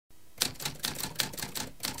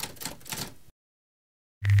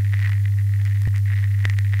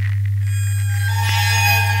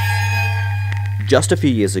Just a few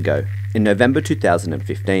years ago, in November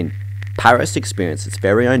 2015, Paris experienced its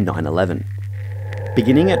very own 9/11.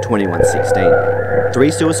 Beginning at 21:16,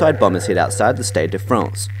 3 suicide bombers hit outside the Stade de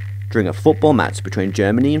France during a football match between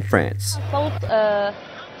Germany and France.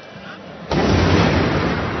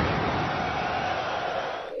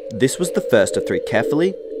 This was the first of 3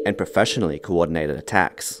 carefully and professionally coordinated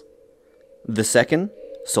attacks. The second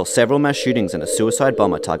saw several mass shootings and a suicide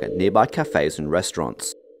bomber target nearby cafes and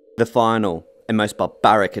restaurants. The final and most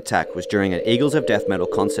barbaric attack was during an Eagles of Death metal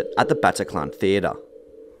concert at the Bataclan Theatre.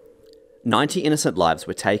 90 innocent lives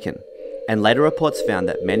were taken, and later reports found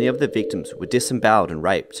that many of the victims were disemboweled and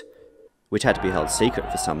raped, which had to be held secret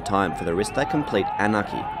for some time for the risk that complete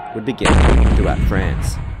anarchy would begin throughout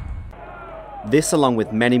France. This, along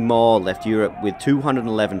with many more, left Europe with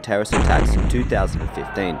 211 terrorist attacks in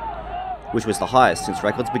 2015, which was the highest since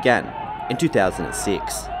records began in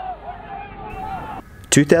 2006.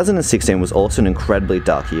 2016 was also an incredibly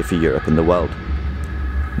dark year for Europe and the world.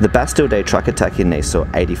 The Bastille Day truck attack in Nice saw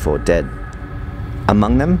 84 dead.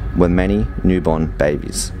 Among them were many newborn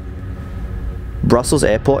babies. Brussels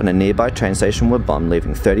airport and a nearby train station were bombed,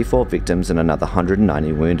 leaving 34 victims and another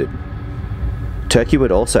 190 wounded. Turkey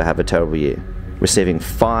would also have a terrible year, receiving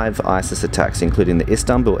 5 ISIS attacks, including the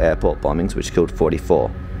Istanbul airport bombings, which killed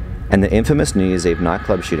 44, and the infamous New Year's Eve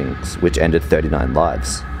nightclub shootings, which ended 39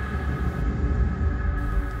 lives.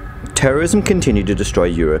 Terrorism continued to destroy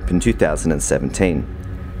Europe in 2017,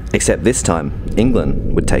 except this time,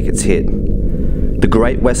 England would take its hit. The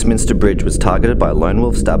Great Westminster Bridge was targeted by a lone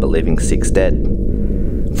wolf stabber, leaving 6 dead.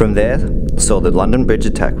 From there, saw the London Bridge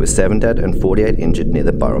attack with 7 dead and 48 injured near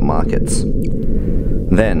the Borough Markets.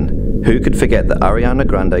 Then, who could forget the Ariana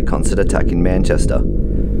Grande concert attack in Manchester,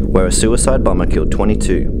 where a suicide bomber killed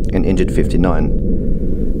 22 and injured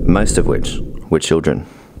 59, most of which were children.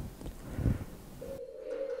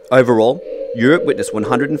 Overall, Europe witnessed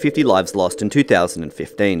 150 lives lost in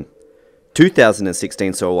 2015.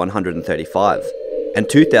 2016 saw 135, and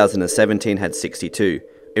 2017 had 62,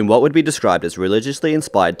 in what would be described as religiously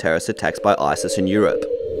inspired terrorist attacks by ISIS in Europe.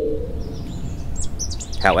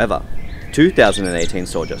 However, 2018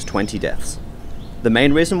 saw just 20 deaths. The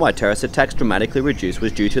main reason why terrorist attacks dramatically reduced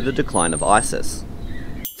was due to the decline of ISIS.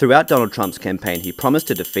 Throughout Donald Trump's campaign, he promised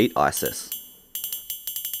to defeat ISIS.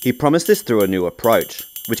 He promised this through a new approach,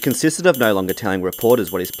 which consisted of no longer telling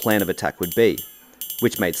reporters what his plan of attack would be,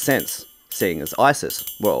 which made sense, seeing as ISIS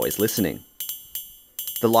were always listening.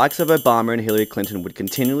 The likes of Obama and Hillary Clinton would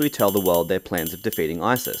continually tell the world their plans of defeating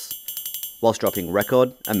ISIS, whilst dropping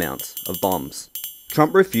record amounts of bombs.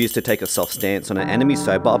 Trump refused to take a soft stance on an enemy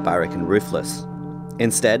so barbaric and ruthless.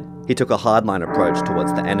 Instead, he took a hardline approach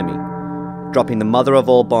towards the enemy, dropping the mother of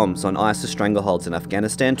all bombs on ISIS strangleholds in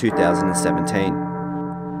Afghanistan 2017.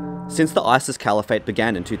 Since the ISIS caliphate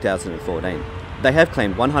began in 2014, they have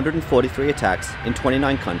claimed 143 attacks in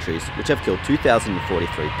 29 countries, which have killed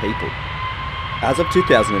 2,043 people. As of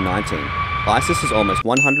 2019, ISIS is almost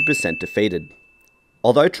 100% defeated.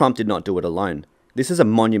 Although Trump did not do it alone, this is a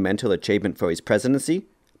monumental achievement for his presidency,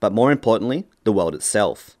 but more importantly, the world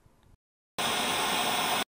itself.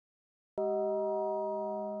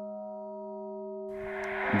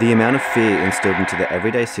 The amount of fear instilled into the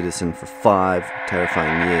everyday citizen for 5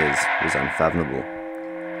 terrifying years was unfathomable.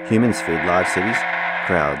 Humans feared large cities,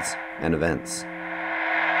 crowds, and events.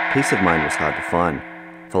 Peace of mind was hard to find,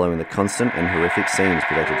 following the constant and horrific scenes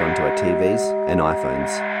projected onto our TVs and iPhones.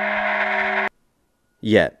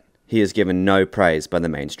 Yet, he is given no praise by the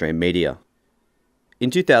mainstream media. In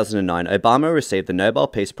 2009, Obama received the Nobel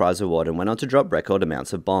Peace Prize award and went on to drop record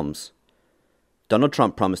amounts of bombs. Donald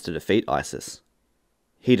Trump promised to defeat ISIS.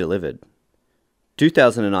 He delivered.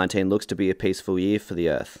 2019 looks to be a peaceful year for the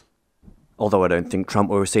Earth. Although I don't think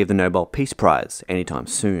Trump will receive the Nobel Peace Prize anytime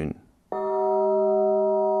soon.